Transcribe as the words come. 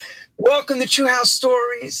Welcome to True House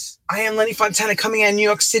Stories. I am Lenny Fontana coming out of New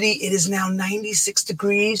York City. It is now 96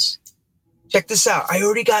 degrees. Check this out. I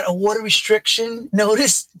already got a water restriction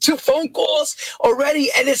notice, 2 phone calls already,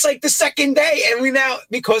 and it's like the second day. And we now,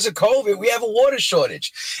 because of COVID, we have a water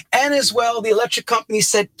shortage. And as well, the electric company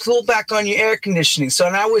said, pull back on your air conditioning. So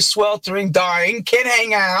now we're sweltering, dying, can't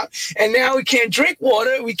hang out. And now we can't drink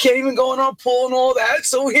water. We can't even go in our pool and all that.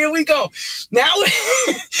 So here we go. Now,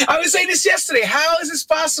 I was saying this yesterday. How is this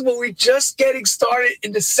possible? We're just getting started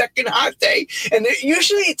in the second hot day. And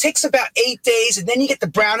usually it takes about 8 days, and then you get the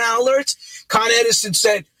brownout alerts. Con Edison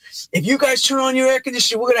said, if you guys turn on your air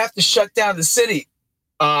conditioning, we're going to have to shut down the city.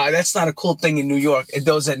 That's not a cool thing in New York, and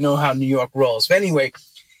those that know how New York rolls. But anyway,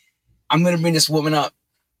 I'm going to bring this woman up.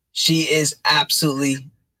 She is absolutely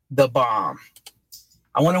the bomb.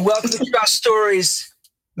 I want to welcome to our stories,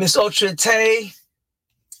 Miss Ultra Tay.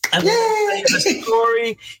 I'm going to tell you the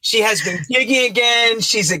story. She has been gigging again.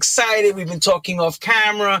 She's excited. We've been talking off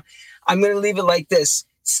camera. I'm going to leave it like this.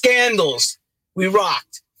 Scandals. We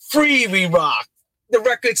rocked. Free, we rocked. The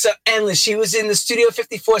records are endless. She was in the Studio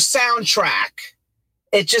 54 soundtrack.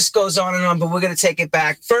 It just goes on and on, but we're going to take it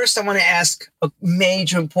back. First, I want to ask a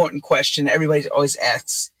major important question. Everybody always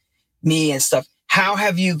asks me and stuff. How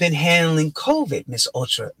have you been handling COVID, Miss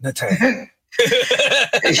Ultra Natalia?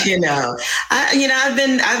 I've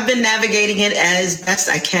been navigating it as best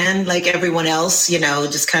I can, like everyone else,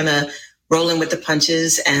 just kind of rolling with the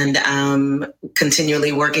punches and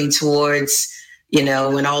continually working towards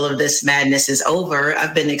when all of this madness is over.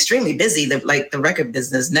 I've been extremely busy. The record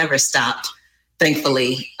business never stopped,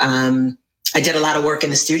 thankfully. I did a lot of work in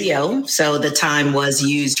the studio, so the time was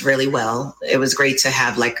used really well. It was great to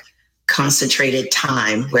have concentrated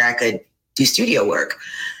time where I could do studio work.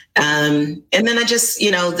 And then I just,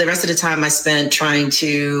 the rest of the time I spent trying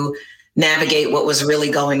to navigate what was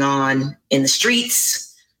really going on in the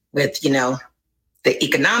streets with, the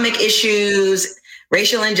economic issues,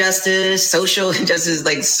 racial injustice, social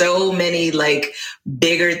injustice, so many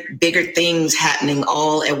bigger things happening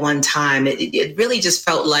all at one time. It really just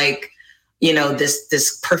felt like,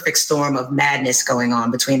 this perfect storm of madness going on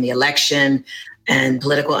between the election and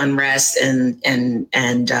political unrest and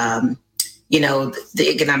the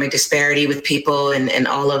economic disparity with people and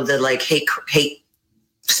all of the hate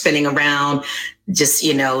spinning around, just,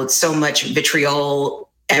 so much vitriol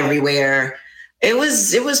everywhere. It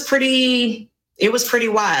was pretty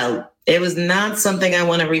wild. It was not something I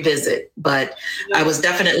want to revisit, but I was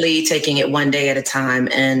definitely taking it one day at a time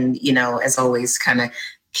and, as always, kind of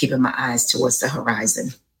keeping my eyes towards the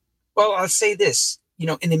horizon. Well, I'll say this,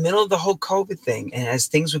 in the middle of the whole COVID thing, and as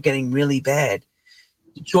things were getting really bad,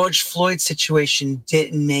 the George Floyd situation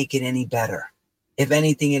didn't make it any better. If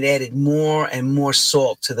anything, it added more and more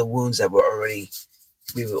salt to the wounds that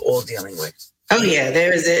we were all dealing with. Oh yeah,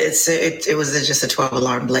 it was just a 12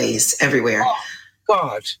 alarm blaze everywhere. Oh,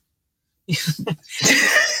 God,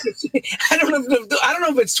 I don't know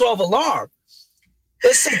if it's 12 alarm.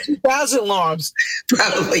 Let's say 2,000 alarms.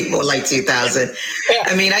 Probably more like 2,000. Yeah.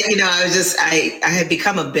 I mean, I had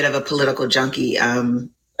become a bit of a political junkie a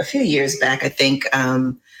few years back. I think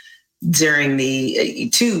during the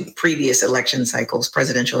 2 previous election cycles,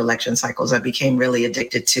 presidential election cycles, I became really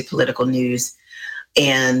addicted to political news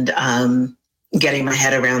and getting my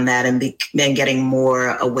head around that and getting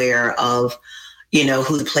more aware of,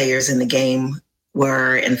 who the players in the game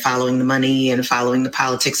were and following the money and following the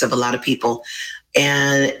politics of a lot of people.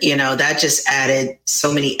 And, that just added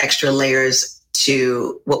so many extra layers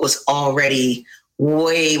to what was already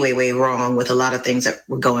way, way, way wrong with a lot of things that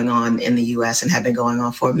were going on in the US and have been going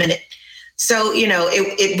on for a minute. So,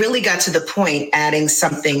 it really got to the point adding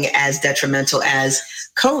something as detrimental as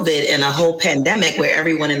COVID and a whole pandemic where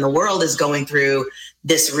everyone in the world is going through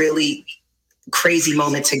this really crazy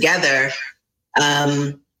moment together.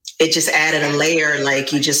 It just added a layer,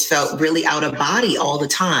 you just felt really out of body all the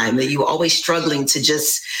time, that you were always struggling to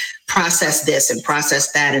just process this and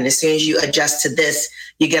process that. And as soon as you adjust to this,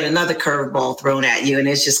 you get another curveball thrown at you. And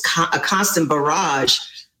it's just a constant barrage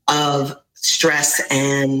of stress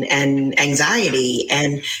and anxiety.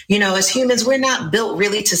 And, as humans, we're not built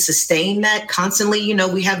really to sustain that constantly.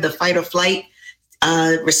 We have the fight or flight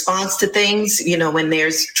response to things, when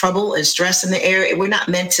there's trouble and stress in the air. We're not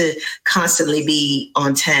meant to constantly be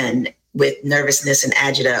on 10 with nervousness and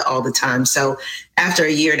agita all the time. So after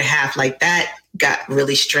a year and a half like that, got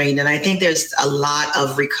really strained. And I think there's a lot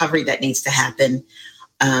of recovery that needs to happen.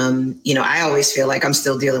 I always feel like I'm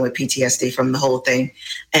still dealing with PTSD from the whole thing.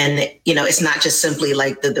 And, it's not just simply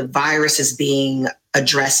the virus is being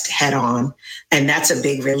addressed head on, and that's a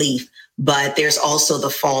big relief. but there's also the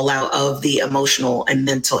fallout of the emotional and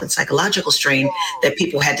mental and psychological strain that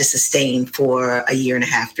people had to sustain for a year and a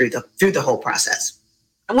half through the whole process.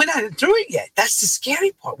 And we're not through it yet. That's the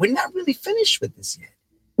scary part. We're not really finished with this yet.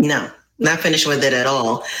 No, not finished with it at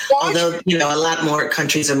all. Although, a lot more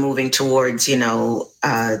countries are moving towards,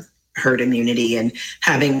 herd immunity and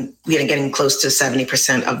getting close to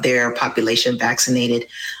 70% of their population vaccinated.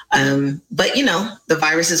 But, the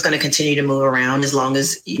virus is going to continue to move around as long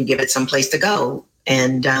as you give it some place to go.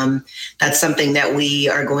 And that's something that we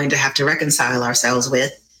are going to have to reconcile ourselves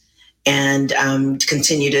with and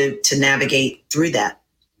continue to navigate through that.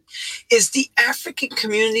 Is the African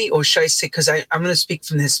community, or should I say, because I'm going to speak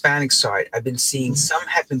from the Hispanic side, I've been seeing some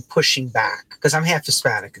have been pushing back, because I'm half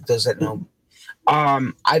Hispanic, those that know.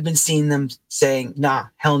 I've been seeing them saying, nah,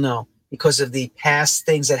 hell no, because of the past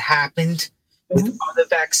things that happened with other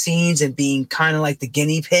vaccines and being kind of like the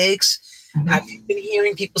guinea pigs. Mm-hmm. Have you been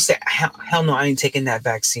hearing people say, hell no, I ain't taking that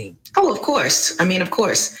vaccine? Oh, of course. I mean, of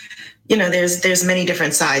course. There's many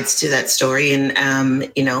different sides to that story.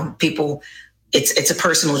 And, people, it's a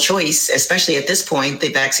personal choice, especially at this point. The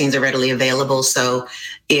vaccines are readily available. So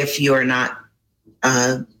if you're not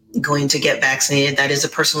going to get vaccinated, that is a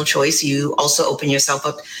personal choice. You also open yourself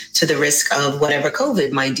up to the risk of whatever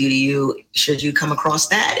COVID might do to you should you come across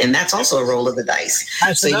that. And that's also a roll of the dice.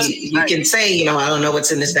 Absolutely. So you can say, I don't know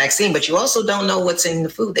what's in this vaccine, but you also don't know what's in the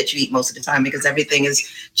food that you eat most of the time, because everything is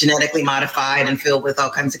genetically modified and filled with all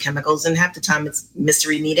kinds of chemicals. And half the time it's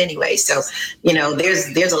mystery meat anyway. So,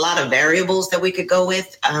 there's a lot of variables that we could go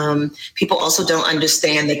with. People also don't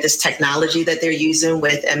understand that this technology that they're using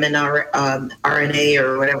with mRNA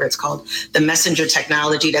or whatever it's called, the messenger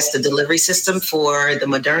technology, that's the delivery system for the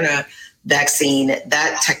Moderna vaccine.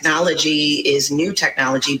 That technology is new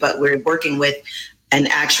technology, but we're working with an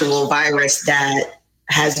actual virus that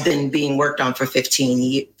has been being worked on for 15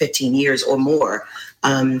 years or more.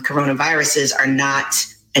 Coronaviruses are not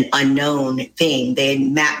an unknown thing. They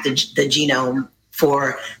mapped the genome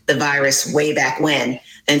for the virus way back when.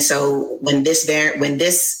 And so when this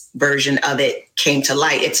version of it came to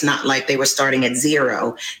light, it's not like they were starting at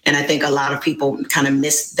zero. And I think a lot of people kind of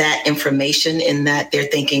miss that information, in that they're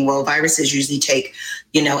thinking, well, viruses usually take,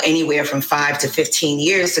 anywhere from 5 to 15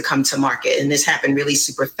 years to come to market. And this happened really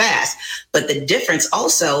super fast. But the difference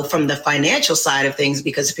also from the financial side of things,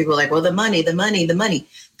 because people are like, well, the money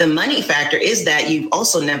factor is that you've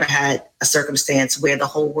also never had a circumstance where the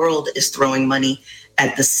whole world is throwing money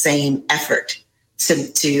at the same effort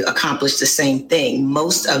to accomplish the same thing.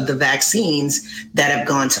 Most of the vaccines that have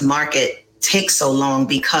gone to market take so long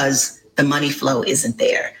because the money flow isn't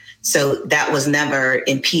there. So that was never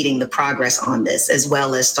impeding the progress on this, as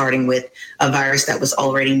well as starting with a virus that was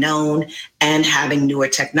already known and having newer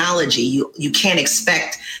technology. You can't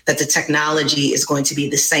expect that the technology is going to be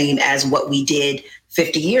the same as what we did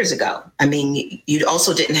 50 years ago. I mean, you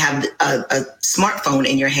also didn't have a smartphone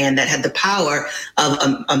in your hand that had the power of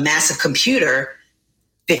a massive computer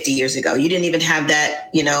 50 years ago. You didn't even have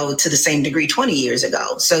that, to the same degree 20 years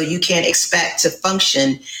ago. So you can't expect to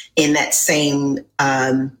function in that same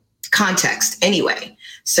context anyway.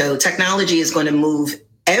 So technology is going to move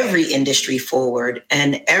every industry forward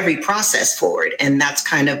and every process forward. And that's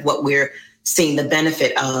kind of what we're seeing the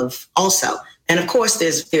benefit of also. And of course,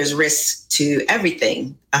 there's risks to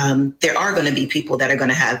everything. There are going to be people that are going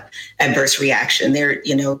to have adverse reaction. There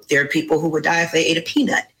are people who would die if they ate a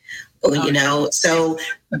peanut. So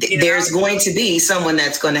there's going to be someone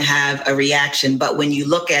that's going to have a reaction. But when you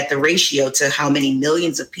look at the ratio to how many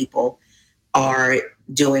millions of people are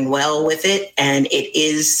doing well with it, and it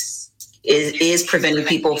is preventing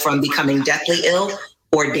people from becoming deathly ill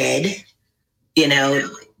or dead,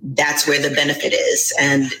 that's where the benefit is.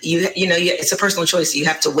 And it's a personal choice. You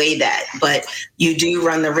have to weigh that, but you do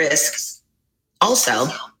run the risk also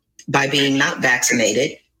by being not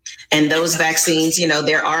vaccinated. And those vaccines,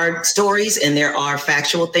 there are stories and there are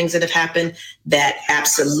factual things that have happened that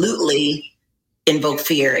absolutely invoke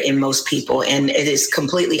fear in most people. And it is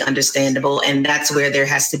completely understandable. And that's where there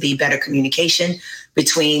has to be better communication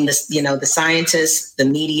between the scientists, the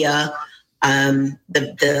media,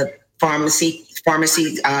 the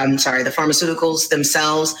pharmaceuticals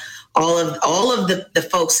themselves. All of the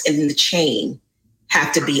folks in the chain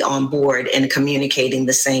have to be on board and communicating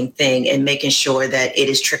the same thing and making sure that it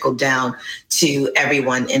is trickled down to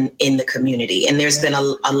everyone in the community. And there's been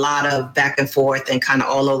a lot of back and forth and kind of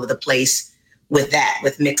all over the place with that,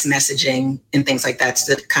 with mixed messaging and things like that,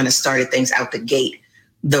 that kind of started things out the gate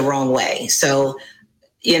the wrong way. So,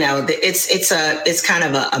 it's kind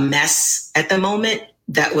of a mess at the moment.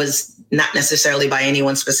 that was not necessarily by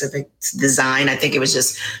anyone's specific design. I think it was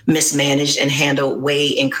just mismanaged and handled way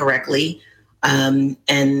incorrectly. And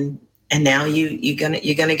now you're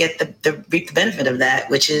gonna get reap the benefit of that,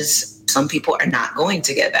 which is some people are not going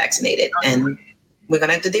to get vaccinated, and we're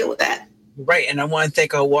gonna have to deal with that. Right, and I want to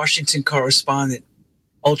thank our Washington correspondent,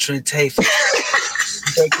 Ultra Tafe,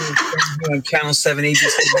 on Channel 7 ABC.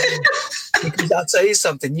 Because I'll tell you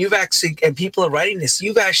something, you've actually, and people are writing this,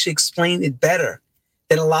 you've actually explained it better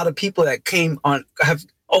than a lot of people that came on have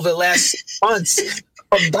over the last months.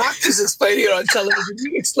 From doctors explaining it on television,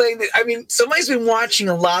 you explained it. I mean, somebody's been watching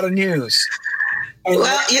a lot of news.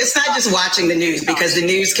 Well, it's not just watching the news, because the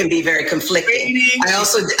news can be very conflicting. I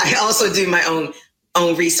also do my own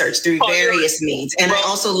research through various means, and I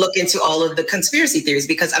also look into all of the conspiracy theories,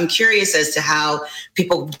 because I'm curious as to how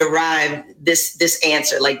people derive this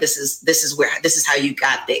answer. Like this is how you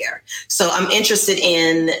got there. So I'm interested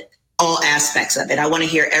in all aspects of it. I want to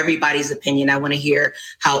hear everybody's opinion. I want to hear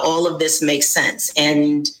how all of this makes sense.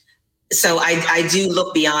 And so I do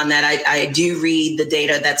look beyond that. I do read the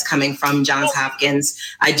data that's coming from Johns Hopkins.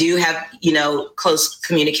 I do have, close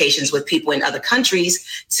communications with people in other countries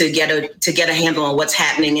to get a handle on what's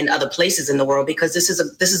happening in other places in the world, because this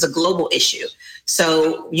is a global issue.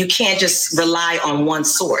 So you can't just rely on one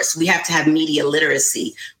source. We have to have media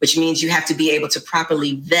literacy, which means you have to be able to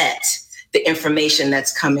properly vet the information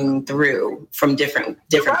that's coming through from different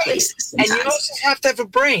places. And you also have to have a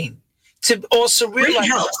brain to also realize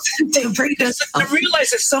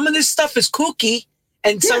that some of this stuff is kooky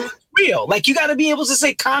and some is real. Like, you got to be able to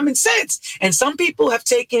say common sense. And some people have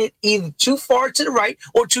taken it either too far to the right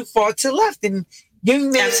or too far to the left. And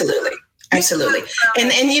absolutely.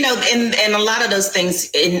 And a lot of those things,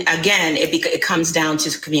 again, it comes down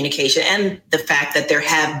to communication and the fact that there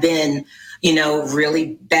have been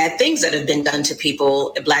really bad things that have been done to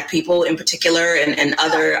people, Black people in particular, and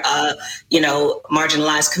other,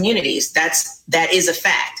 marginalized communities. That is a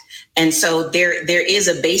fact. And so there is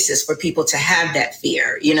a basis for people to have that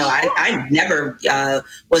fear. I never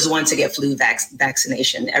was one to get flu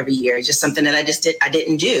vaccination every year. It's just something that I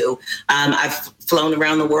didn't do. I've flown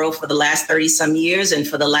around the world for the last 30 some years. And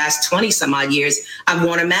for the last 20 some odd years, I've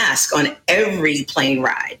worn a mask on every plane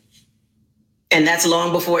ride. And that's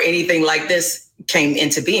long before anything like this came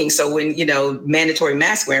into being. So when, mandatory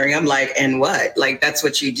mask wearing, I'm like, and what? Like, that's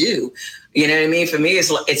what you do. You know what I mean? For me,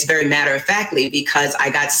 it's very matter of factly, because I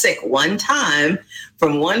got sick one time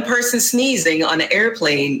from one person sneezing on an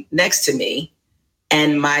airplane next to me.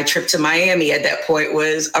 And my trip to Miami at that point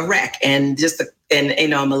was a wreck. And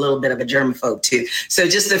I'm a little bit of a germaphobe too. So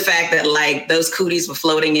just the fact that like those cooties were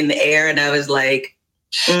floating in the air, and I was like,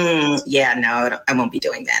 I won't be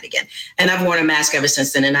doing that again. And I've worn a mask ever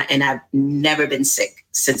since then, and I've never been sick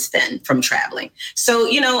since then from traveling. So,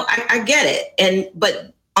 I get it.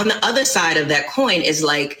 But on the other side of that coin is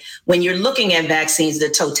like, when you're looking at vaccines, the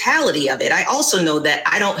totality of it, I also know that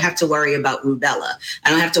I don't have to worry about rubella. I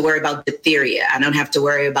don't have to worry about diphtheria. I don't have to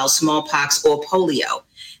worry about smallpox or polio,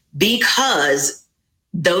 because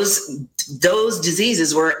those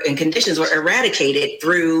diseases and conditions were eradicated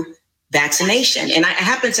through vaccination. And I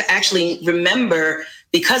happen to actually remember,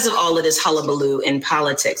 because of all of this hullabaloo in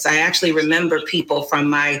politics, I actually remember people from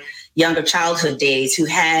my younger childhood days who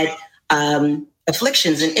had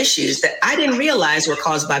afflictions and issues that I didn't realize were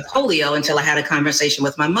caused by polio until I had a conversation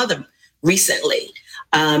with my mother recently.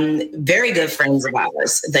 Very good friends of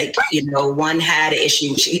ours. Like, one had an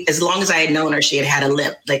issue. As long as I had known her, she had a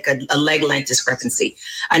limp, like a leg length discrepancy.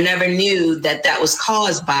 I never knew that was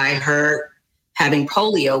caused by her having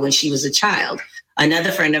polio when she was a child.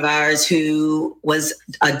 Another friend of ours who was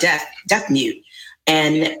a deaf mute.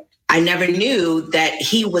 And I never knew that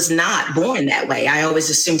he was not born that way. I always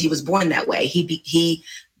assumed he was born that way. He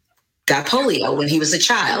got polio when he was a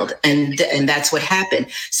child, and that's what happened.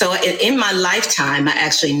 So in my lifetime, I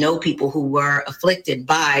actually know people who were afflicted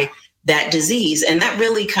by that disease. And that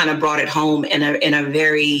really kind of brought it home in a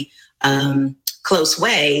very close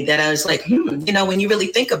way, that I was like, when you really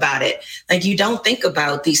think about it, like, you don't think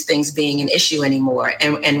about these things being an issue anymore.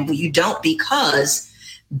 And you don't, because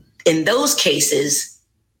in those cases,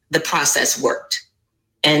 the process worked.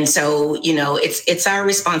 And so, it's our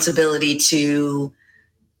responsibility to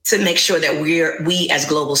make sure that we as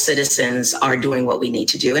global citizens are doing what we need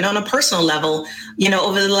to do. And on a personal level,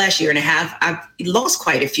 over the last year and a half, I've lost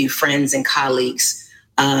quite a few friends and colleagues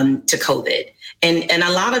to COVID. And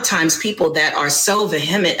a lot of times people that are so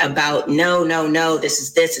vehement about, no,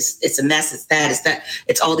 it's a mess, it's that,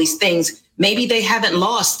 it's all these things. Maybe they haven't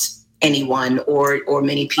lost anyone or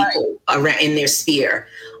many people around in their sphere.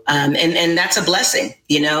 And that's a blessing,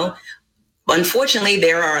 unfortunately,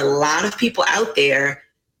 there are a lot of people out there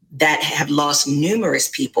that have lost numerous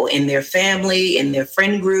people in their family, in their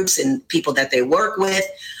friend groups, and people that they work with,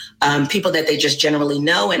 people that they just generally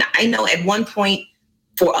know. And I know at one point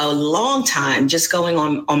for a long time, just going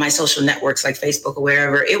on my social networks like Facebook or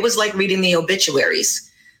wherever, it was like reading the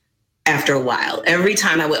obituaries after a while. Every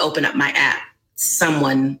time I would open up my app,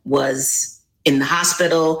 someone was in the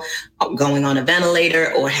hospital, going on a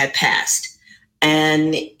ventilator, or had passed.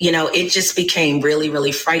 And, it just became really,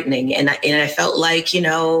 really frightening. And I felt like,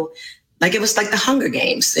 like it was like the Hunger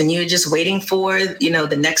Games, and you're just waiting for,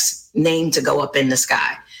 the next name to go up in the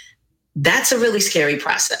sky. That's a really scary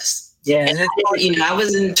process. Yeah. And I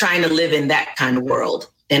wasn't trying to live in that kind of world.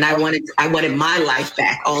 And I wanted my life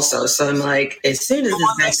back also. So I'm like, as soon as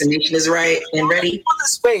this vaccination is right and ready.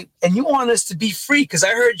 Wait, and you want us to be free? Because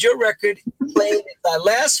I heard your record played that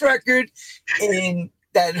last record in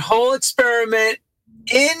that whole experiment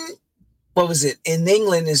in, what was it? In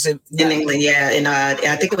England, is it? In England, yeah. And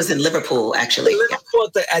I think it was in Liverpool, actually. Liverpool,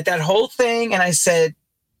 at that whole thing. And I said,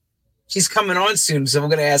 she's coming on soon, so I'm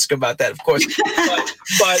going to ask her about that, of course.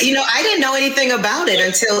 But I didn't know anything about it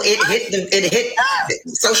until it hit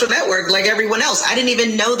social network like everyone else. I didn't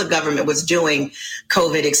even know the government was doing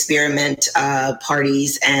COVID experiment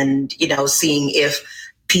parties and, seeing if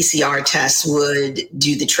PCR tests would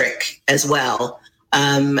do the trick as well.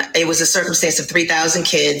 It was a circumstance of 3,000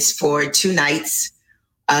 kids for 2 nights,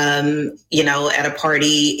 at a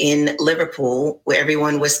party in Liverpool where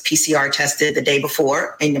everyone was PCR tested the day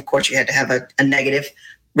before. And of course you had to have a negative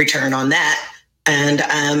return on that.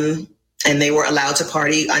 And they were allowed to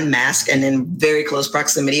party unmasked and in very close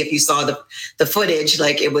proximity. If you saw the footage,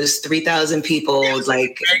 like it was 3,000 people,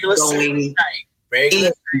 like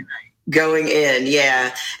going in.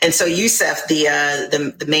 Yeah. And so Yusef,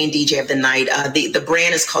 the main DJ of the night, the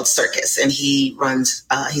brand is called Circus, and he runs,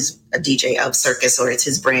 he's a DJ of Circus, or it's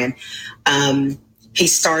his brand. He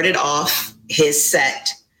started off his set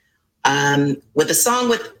with a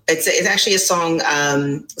song it's actually a song,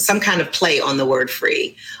 some kind of play on the word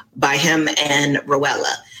free by him and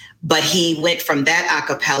Rowella. But he went from that a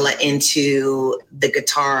cappella into the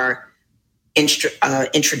guitar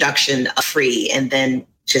introduction of Free, and then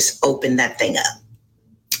just opened that thing up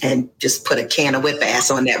and just put a can of whip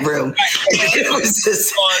ass on that room. It was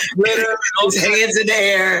just his hands in the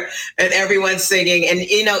air and everyone singing. And,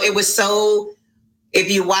 it was so, if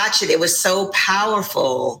you watch it, it was so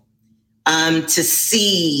powerful to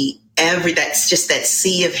see that's just that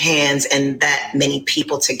sea of hands and that many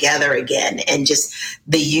people together again, and just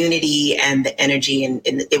the unity and the energy. And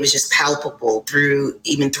it was just palpable through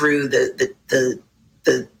the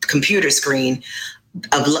computer screen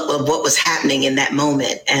of what was happening in that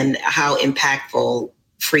moment, and how impactful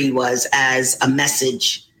Free was as a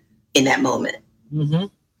message in that moment.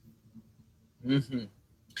 Mm-hmm. Mm-hmm.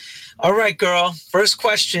 All right, girl. First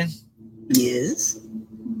question. Yes.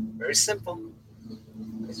 Very simple.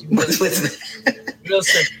 What's Real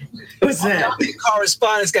simple. What's that? The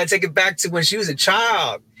correspondence got to take it back to when she was a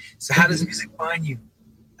child. So how does music find you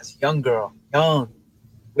as a young girl?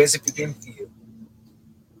 Where's it begin for you?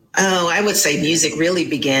 Oh, I would say music really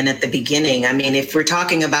began at the beginning. I mean, if we're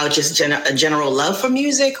talking about just a general love for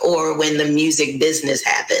music, or when the music business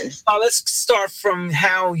happened. Let's start from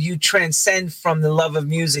how you transcend from the love of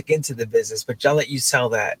music into the business, but I'll let you tell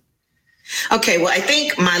that. Okay, well, I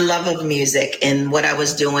think my love of music and what I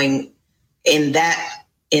was doing in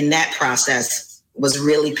that process was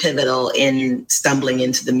really pivotal in stumbling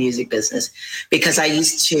into the music business, because I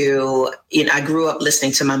used to, I grew up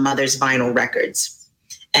listening to my mother's vinyl records.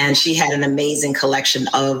 And she had an amazing collection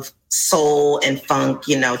of soul and funk,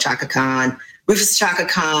 Chaka Khan, Rufus Chaka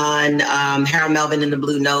Khan, Harold Melvin and the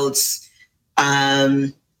Blue Notes,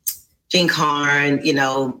 Gene Carn,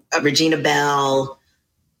 Regina Belle,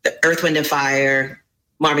 Earth, Wind and Fire,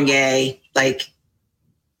 Marvin Gaye, like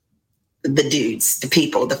the dudes, the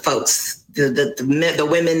people, the folks, the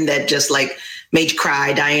women that just like made you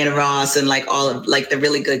cry, Diana Ross, and like all of like the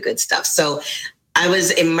really good stuff. So I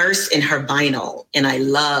was immersed in her vinyl, and I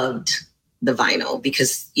loved the vinyl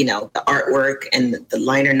because, the artwork and the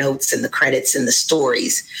liner notes and the credits and the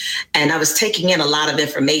stories. And I was taking in a lot of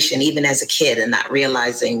information, even as a kid, and not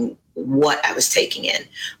realizing what I was taking in.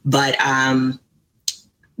 But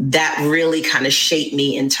that really kind of shaped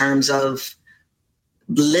me in terms of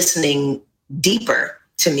listening deeper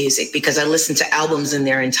to music, because I listened to albums in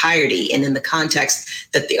their entirety and in the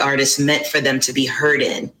context that the artist meant for them to be heard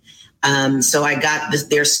in. So I got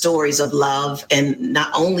their stories of love, and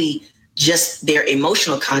not only just their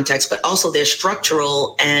emotional context, but also their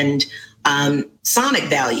structural and sonic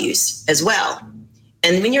values as well.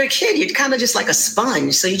 And when you're a kid, you're kind of just like a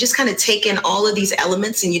sponge. So you just kind of take in all of these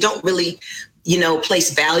elements and you don't really,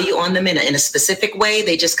 place value on them in a specific way.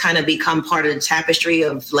 They just kind of become part of the tapestry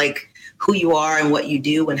of like who you are and what you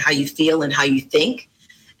do and how you feel and how you think.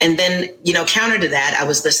 And then, counter to that, I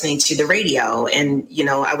was listening to the radio and,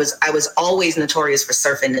 I was always notorious for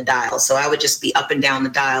surfing the dial. So I would just be up and down the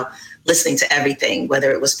dial, listening to everything,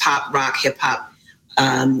 whether it was pop, rock, hip hop,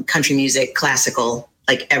 country music, classical,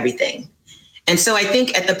 like everything. And so I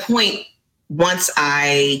think at the point, once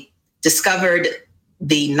I discovered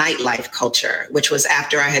the nightlife culture, which was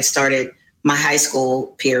after I had started my high school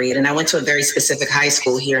period. And I went to a very specific high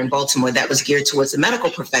school here in Baltimore that was geared towards the medical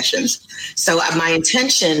professions. So my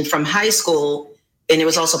intention from high school, and it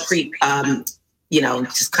was also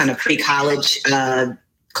just kind of pre-college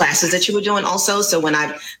classes that you were doing also. So when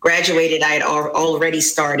I graduated, I had already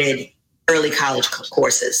started early college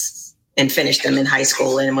courses and finished them in high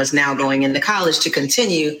school and was now going into college to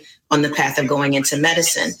continue on the path of going into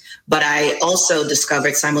medicine. But I also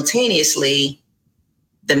discovered simultaneously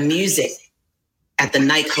the music at the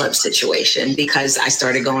nightclub situation because I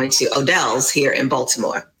started going to Odell's here in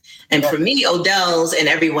Baltimore. And for me, Odell's and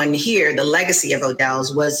everyone here, the legacy of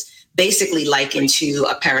Odell's was basically likened to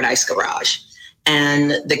a Paradise Garage.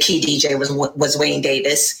 And the key DJ was Wayne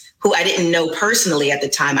Davis, who I didn't know personally at the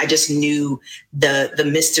time. I just knew the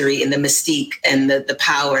mystery and the mystique and the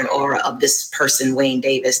power and aura of this person, Wayne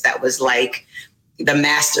Davis, that was like the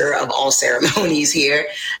master of all ceremonies here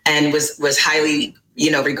and was highly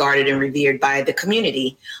regarded and revered by the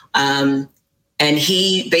community. And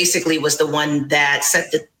he basically was the one that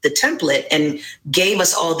set the template and gave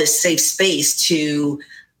us all this safe space to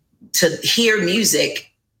hear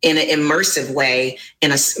music in an immersive way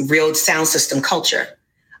in a real sound system culture.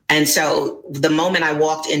 And so the moment I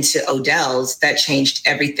walked into Odell's, that changed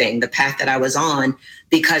everything, the path that I was on,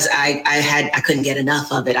 because I couldn't get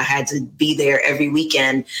enough of it. I had to be there every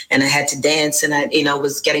weekend and I had to dance and I,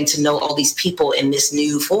 was getting to know all these people in this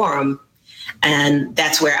new forum. And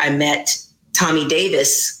that's where I met Tommy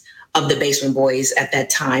Davis of the Basement Boys at that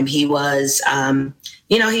time. He was,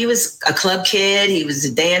 he was a club kid. He was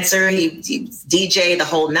a dancer. He DJ, the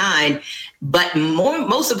whole nine. But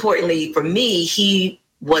most importantly for me, he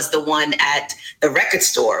was the one at the record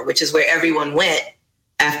store, which is where everyone went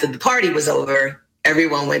after the party was over.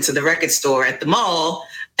 Everyone went to the record store at the mall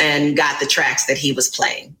and got the tracks that he was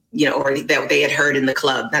playing, or that they had heard in the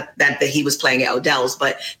club. Not that he was playing at Odell's,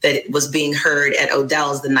 but that it was being heard at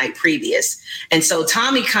Odell's the night previous. And so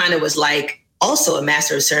Tommy kind of was like also a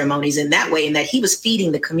master of ceremonies in that way, in that he was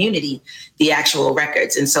feeding the community the actual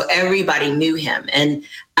records. And so everybody knew him. And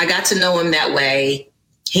I got to know him that way.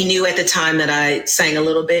 He knew at the time that I sang a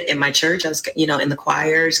little bit in my church. I was, in the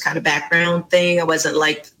choirs kind of background thing. I wasn't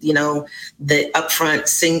like, the upfront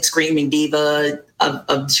screaming diva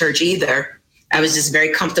of church either. I was just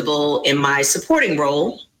very comfortable in my supporting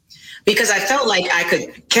role because I felt like I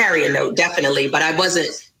could carry a note, definitely, but I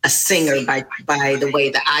wasn't a singer by the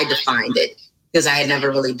way that I defined it because I had never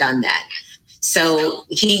really done that. So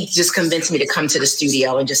he just convinced me to come to the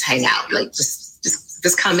studio and just hang out, like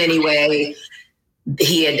just come anyway.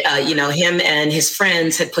 He had, him and his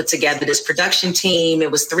friends had put together this production team.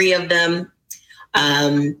 It was 3 of them.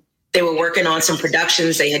 They were working on some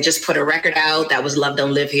productions. They had just put a record out that was Love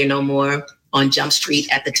Don't Live Here No More on Jump Street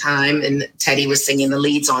at the time. And Teddy was singing the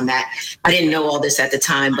leads on that. I didn't know all this at the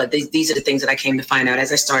time, but these are the things that I came to find out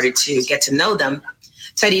as I started to get to know them.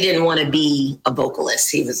 Teddy didn't want to be a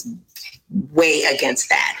vocalist. He was way against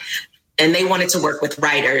that. And they wanted to work with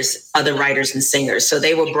other writers and singers. So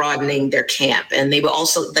they were broadening their camp. And they were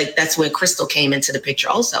also that's when Crystal came into the picture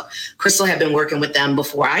also. Crystal had been working with them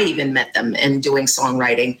before I even met them and doing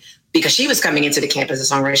songwriting because she was coming into the camp as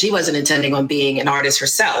a songwriter. She wasn't intending on being an artist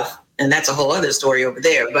herself. And that's a whole other story over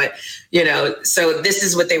there. But, so this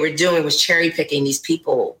is what they were doing, was cherry picking these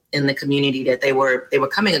people in the community that they were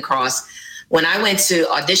coming across. When I went to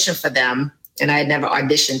audition for them, and I had never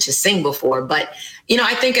auditioned to sing before, but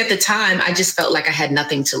I think at the time I just felt like I had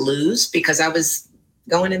nothing to lose because I was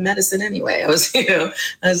going in medicine anyway. I was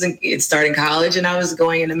starting college and I was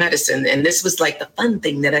going into medicine. And this was like the fun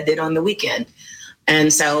thing that I did on the weekend.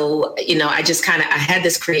 And so, I just I had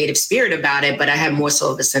this creative spirit about it, but I had more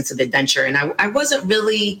so of a sense of adventure. And I wasn't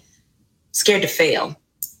really scared to fail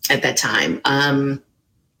at that time,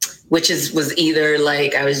 which was either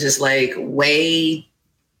like, I was just like way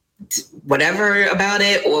whatever about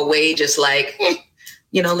it or way just like,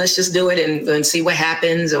 let's just do it and see what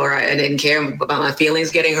happens. Or I didn't care about my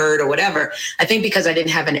feelings getting hurt or whatever. I think because I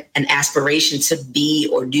didn't have an aspiration to be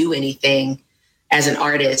or do anything as an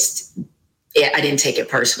artist, I didn't take it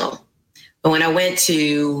personal. But when I went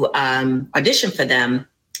to audition for them,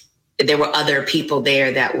 there were other people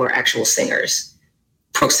there that were actual singers,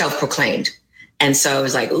 self-proclaimed. And so I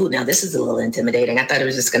was like, ooh, now this is a little intimidating. I thought it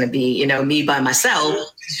was just going to be, you know, me by myself.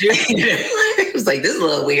 It was like, this is a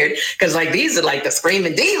little weird because like these are like the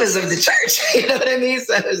screaming divas of the church. You know what I mean?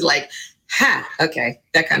 So it was like, okay,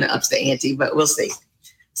 that kind of ups the ante, but we'll see.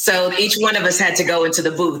 So each one of us had to go into the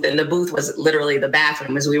booth, and the booth was literally the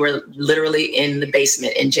bathroom, as we were literally in the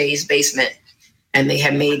basement, in Jay's basement. And they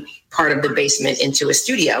had made part of the basement into a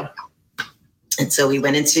studio. And so we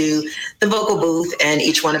went into the vocal booth, and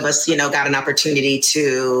each one of us, you know, got an opportunity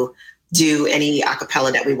to do any a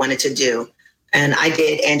cappella that we wanted to do. And I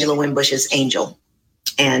did Angela Winbush's Angel.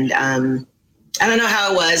 And I don't know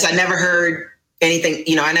how it was. I never heard anything,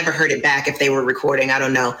 you know, I never heard it back if they were recording. I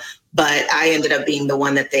don't know. But I ended up being the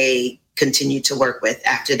one that they continued to work with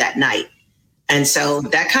after that night. And so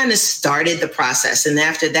that kind of started the process. And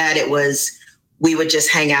after that, we would just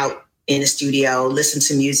hang out in the studio, listen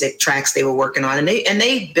to music tracks they were working on. And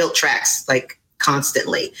they built tracks like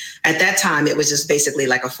constantly. At that time, it was just basically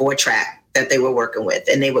like a 4-track that they were working with,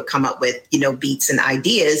 and they would come up with, you know, beats and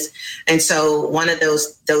ideas. And so one of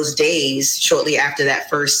those days, shortly after that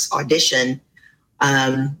first audition,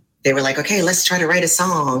 they were like, okay, let's try to write a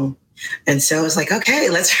song. And so I was like, okay,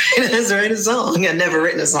 let's write a song. I'd never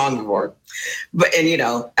written a song before. And, you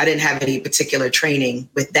know, I didn't have any particular training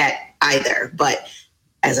with that either. But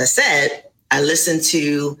as I said, I listened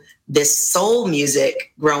to this soul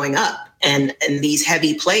music growing up and these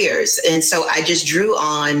heavy players. And so I just drew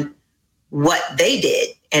on what they did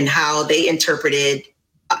and how they interpreted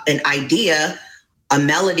an idea, a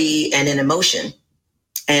melody, and an emotion.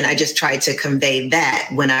 And I just tried to convey that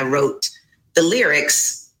when I wrote the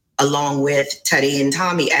lyrics. Along with Teddy and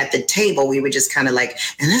Tommy at the table, we were just kind of like,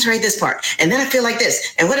 and let's write this part. And then I feel like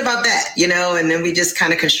this. And what about that? You know, and then we just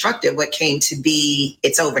kind of constructed what came to be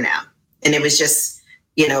It's Over Now. And it was just,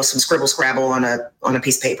 you know, some scribble scrabble on a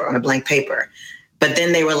piece of paper, on a blank paper. But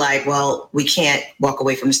then they were like, well, we can't walk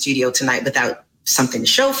away from the studio tonight without something to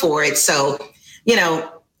show for it. So, you know,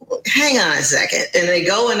 hang on a second. And they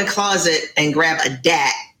go in the closet and grab a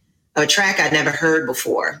DAT, a track I'd never heard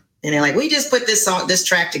before. And they're like, we just put this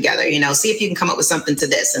track together, you know, see if you can come up with something to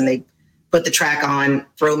this. And they put the track on,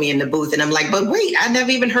 throw me in the booth. And I'm like, but wait, I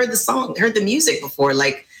never even heard the music before.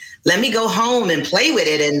 Like, let me go home and play with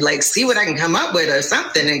it and like see what I can come up with or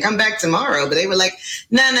something and come back tomorrow. But they were like,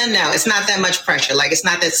 no, it's not that much pressure. Like, it's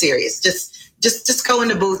not that serious. Just go in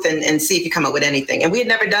the booth and see if you come up with anything. And we had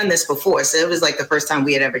never done this before. So it was like the first time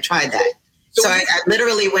we had ever tried that. So I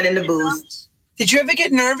literally went in the booth. Did you ever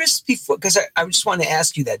get nervous before? Because I just want to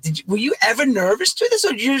ask you that. Were you ever nervous to this,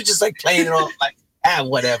 or you were just like playing it off like,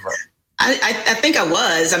 whatever? I think I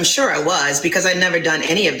was. I'm sure I was, because I'd never done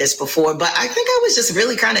any of this before. But I think I was just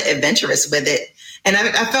really kind of adventurous with it. And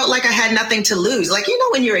I felt like I had nothing to lose. Like, you know,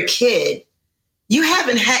 when you're a kid, you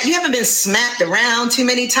haven't been smacked around too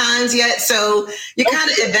many times yet. So you're kind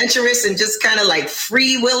of adventurous and just kind of like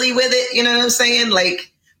free willy with it. You know what I'm saying? Like,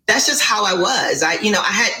 that's just how I was. I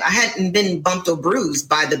hadn't been bumped or bruised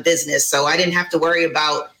by the business. So I didn't have to worry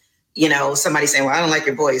about, you know, somebody saying, well, I don't like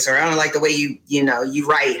your voice, or I don't like the way you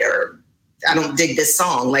write, or I don't dig this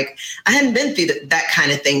song. Like, I hadn't been through that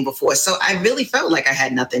kind of thing before. So I really felt like I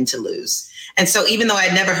had nothing to lose. And so even though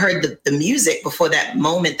I'd never heard the music before that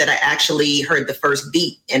moment that I actually heard the first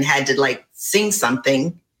beat and had to like sing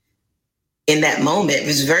something in that moment, it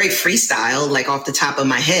was very freestyle, like off the top of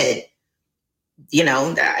my head. You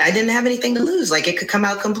know, I didn't have anything to lose. Like, it could come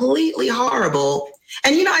out completely horrible.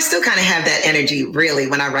 And, you know, I still kind of have that energy, really,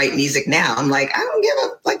 when I write music now. I'm like, I don't give a,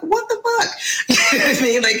 like, what the fuck? You know what I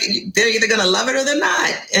mean? Like, they're either going to love it or they're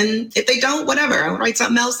not. And if they don't, whatever, I'll write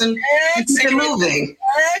something else and keep it moving.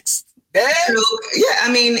 Next. So, yeah,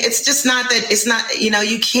 I mean, it's just not that, it's not, you know,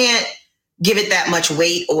 you can't give it that much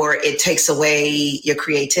weight, or it takes away your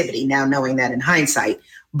creativity now, knowing that in hindsight.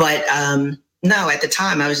 But, no, at the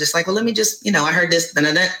time I was just like, well, let me just, you know, I heard this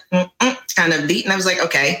kind of beat, and I was like,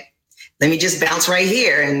 okay, let me just bounce right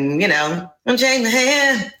here. And, you know, I'm changing my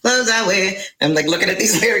hair, clothes I wear. I'm like looking at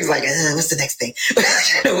these lyrics like, what's the next thing?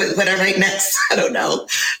 What I write next? I don't know.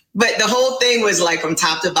 But the whole thing was like from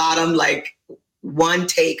top to bottom, like one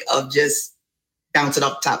take of just bouncing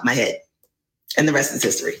off the top of my head. And the rest is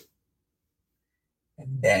history.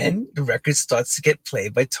 And then the record starts to get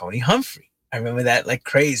played by Tony Humphrey. I remember that like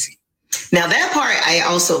crazy. Now, that part I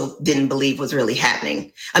also didn't believe was really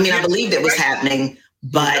happening. I mean, I believed it was happening,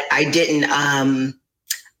 but I didn't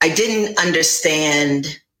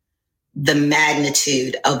understand the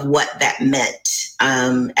magnitude of what that meant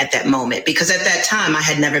at that moment. Because at that time, I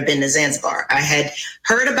had never been to Zanzibar. I had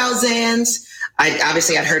heard about Zans.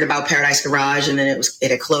 I'd heard about Paradise Garage, and then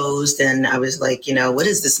it had closed, and I was like, what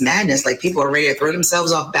is this madness? Like, people are ready to throw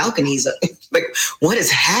themselves off balconies. Like, what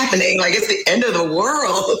is happening? Like, it's the end of the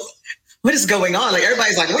world. What is going on? Like,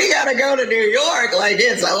 everybody's like, we gotta go to New York. Like,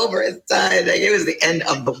 it's over. It's time. Like, it was the end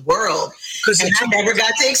of the world, and I never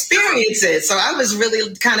got to experience it. So I was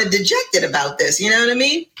really kind of dejected about this. You know what I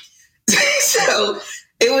mean? So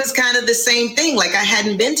it was kind of the same thing. Like, I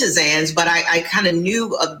hadn't been to Zans, but I kind of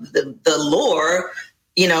knew of the lore.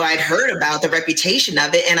 I'd heard about the reputation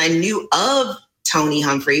of it, and I knew of Tony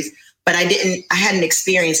Humphries, but I hadn't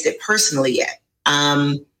experienced it personally yet.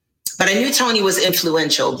 But I knew Tony was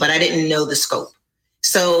influential, but I didn't know the scope.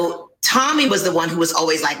 So Tommy was the one who was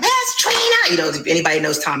always like, that's Trina. If anybody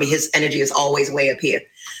knows Tommy, his energy is always way up here.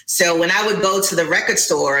 So when I would go to the record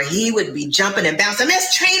store, he would be jumping and bouncing.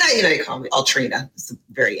 Miss Trina, they call me all Trina. It's a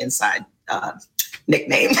very inside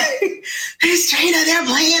nickname. Miss Trina, they're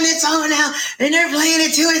playing it so now, and they're playing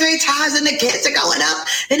it 2 or 3 times, and the kids are going up,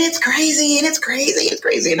 and it's crazy, and it's crazy, it's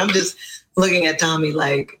crazy. And I'm just looking at Tommy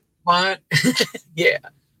like, what? Yeah.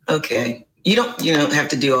 Okay. You don't have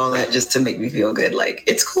to do all that just to make me feel good. Like,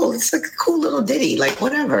 it's cool. It's like a cool little ditty, like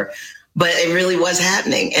whatever. But it really was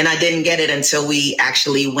happening. And I didn't get it until we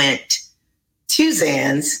actually went to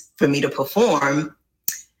Zans for me to perform.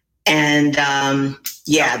 And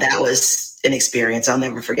that was an experience I'll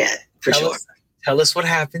never forget, for sure. Tell us what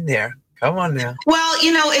happened there. Come on now. Well,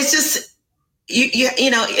 it's just,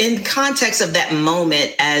 in context of that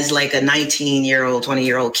moment as like a 19-year-old,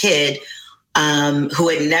 20-year-old kid who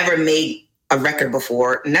had never made a record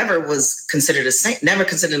before, never considered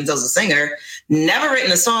themselves a singer, never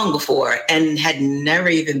written a song before, and had never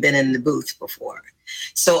even been in the booth before.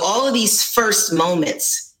 So all of these first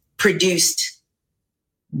moments produced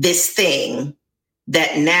this thing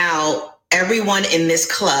that now everyone in this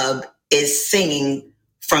club is singing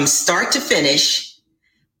from start to finish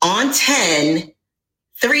on 10,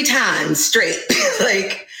 3 times straight.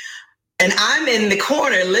 And I'm in the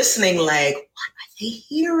corner listening like, what are they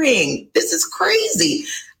hearing? This is crazy.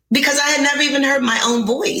 Because I had never even heard my own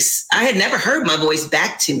voice. I had never heard my voice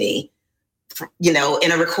back to me, in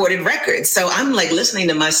a recorded record. So I'm like listening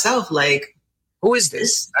to myself like, who is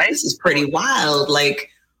this? This is pretty wild.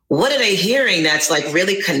 Like, what are they hearing that's like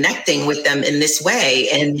really connecting with them in this way?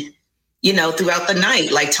 And, throughout the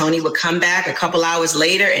night, like Tony would come back a couple hours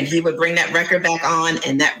later and he would bring that record back on,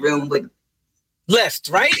 and that room would left,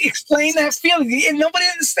 right? Explain that feeling. And nobody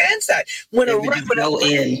understands that. When a room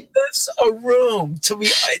to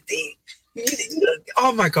be,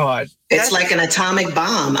 oh my God. It's like an atomic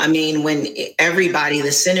bomb. I mean, when everybody, the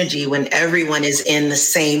synergy, when everyone is in the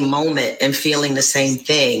same moment and feeling the same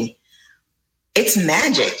thing, it's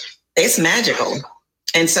magic. It's magical.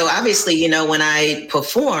 And so obviously, when I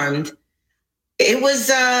performed, it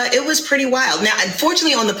was pretty wild. Now,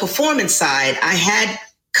 unfortunately, on the performance side, I had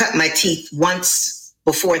cut my teeth once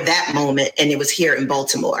before that moment, and it was here in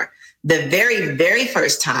Baltimore. The very, very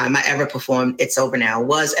first time I ever performed It's Over Now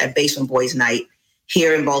was at Basement Boys Night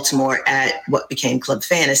here in Baltimore at what became Club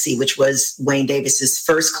Fantasy, which was Wayne Davis's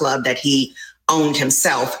first club that he owned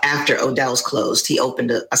himself after Odell's closed. He opened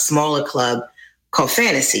a smaller club called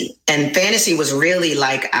Fantasy, and Fantasy was really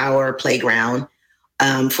like our playground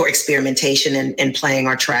for experimentation and playing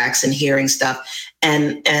our tracks and hearing stuff.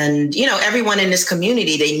 And everyone in this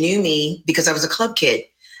community, they knew me because I was a club kid.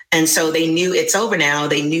 And so they knew It's Over Now.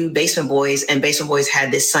 They knew Basement Boys, and Basement Boys had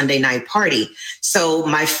this Sunday night party. So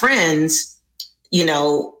my friends,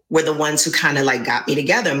 were the ones who kind of like got me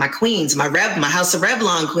together. My queens, my House of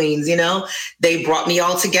Revlon queens, they brought me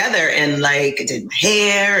all together and like did my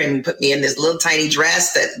hair and put me in this little tiny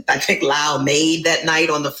dress that I think Lyle made that night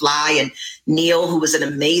on the fly. And Neil, who was an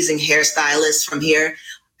amazing hairstylist from here,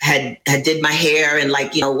 had did my hair and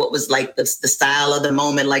like, what was like the style of the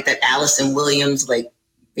moment, like that Allison Williams, like,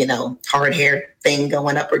 hard hair thing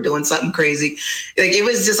going up or doing something crazy. Like, it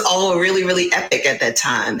was just all really, really epic at that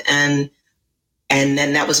time. And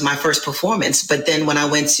then that was my first performance. But then when I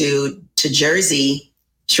went to Jersey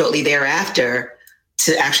shortly thereafter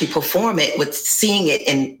to actually perform it, with seeing it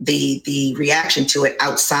and the reaction to it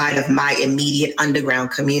outside of my immediate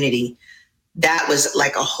underground community, that was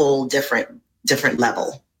like a whole different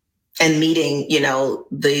level. And meeting,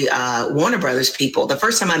 the Warner Brothers people. The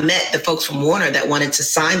first time I met the folks from Warner that wanted to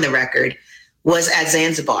sign the record was at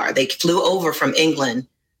Zanzibar. They flew over from England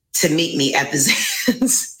to meet me at the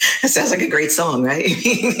Zans. That sounds like a great song, right?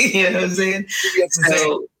 You know what I'm saying?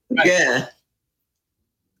 So, right. Yeah.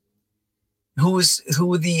 Who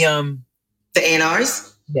were the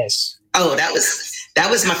A&Rs? Yes. Oh, that was that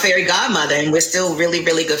was my fairy godmother, and we're still really,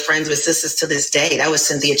 really good friends with sisters to this day. That was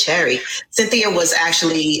Cynthia Cherry. Cynthia was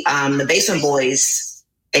actually the Basement Boys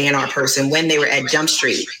A&R person when they were at Jump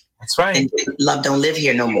Street. That's right. And Love Don't Live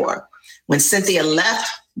Here No More. When Cynthia left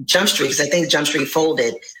Jump Street, because I think Jump Street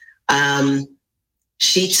folded,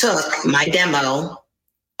 she took my demo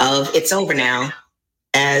of It's Over Now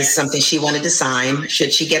as something she wanted to sign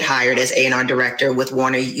should she get hired as A&R director with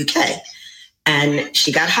Warner UK. And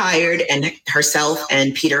she got hired, and herself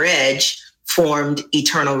and Peter Edge formed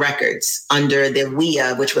Eternal Records under the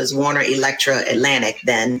WEA, which was Warner Elektra Atlantic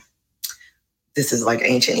then. This is like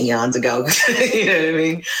ancient eons ago. You know what I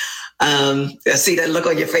mean? I see that look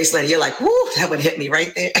on your face, Lenny. You're like, whoo, that would hit me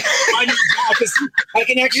right there. I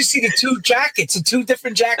can actually see the two jackets, the two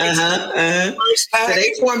different jackets. So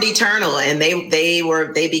they formed Eternal, and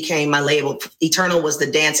they became my label. Eternal was the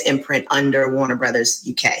dance imprint under Warner Brothers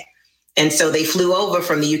UK. And so they flew over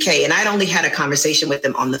from the UK, and I'd only had a conversation with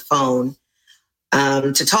them on the phone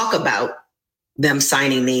to talk about them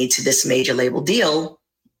signing me to this major label deal,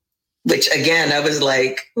 which again, I was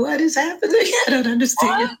like, what is happening? I don't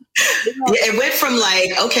understand. It went from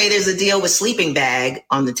like, okay, there's a deal with Sleeping Bag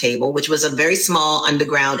on the table, which was a very small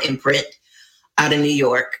underground imprint out of New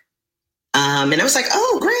York. And I was like,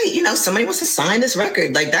 oh, great. Somebody wants to sign this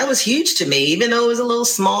record. Like, that was huge to me, even though it was a little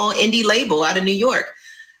small indie label out of New York.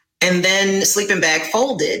 And then Sleeping Bag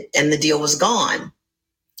folded and the deal was gone.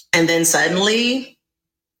 And then suddenly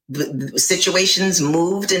the situations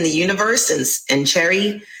moved in the universe, and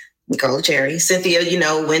Cherry, we call her Cherry, Cynthia,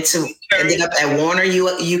 ended up at Warner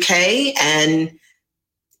UK and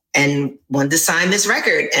wanted to sign this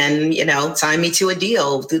record and, sign me to a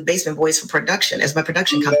deal through Basement Boys for production as my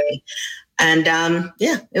production company. And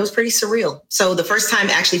it was pretty surreal. So the first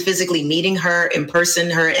time actually physically meeting her in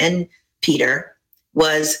person, her and Peter,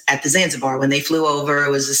 was at the Zanzibar when they flew over.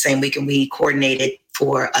 It was the same week, and we coordinated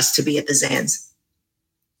for us to be at the Zanz.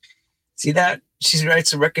 See that? She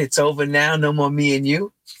writes a record, It's Over Now, No More Me and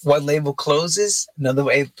You. One label closes, another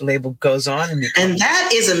label goes on. And that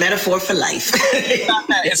is a metaphor for life.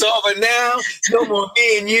 It's over now, no more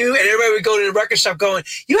me and you. And everybody would go to the record shop going,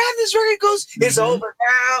 you have this record? Goes, it's over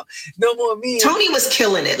now, no more me. Tony was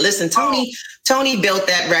killing it. Listen, Tony built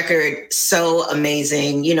that record so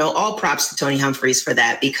amazing. All props to Tony Humphries for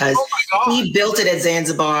that, because he built it at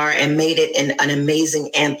Zanzibar and made it an amazing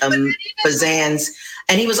anthem for Zanz.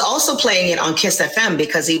 And he was also playing it on Kiss FM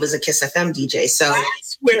because he was a Kiss FM DJ. So,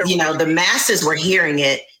 the masses were hearing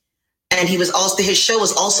it. And his show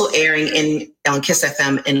was also airing on Kiss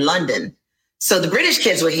FM in London. So the British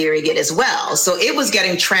kids were hearing it as well. So it was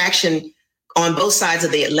getting traction on both sides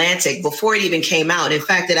of the Atlantic before it even came out. In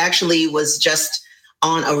fact, it actually was just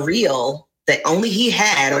on a reel that only he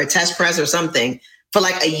had, or a test press or something, for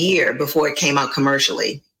like a year before it came out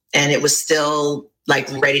commercially. And it was still like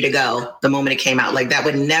ready to go the moment it came out. Like, that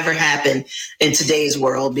would never happen in today's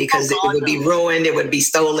world, because it would be ruined. It would be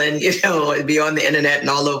stolen, it'd be on the internet and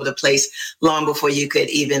all over the place long before you could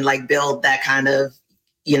even like build that kind of,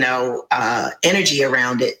 energy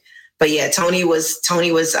around it. But yeah, Tony was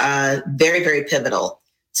very, very pivotal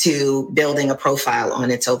to building a profile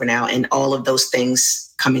on It's Over Now and all of those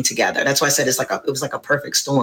things coming together. That's why I said it was like a perfect storm.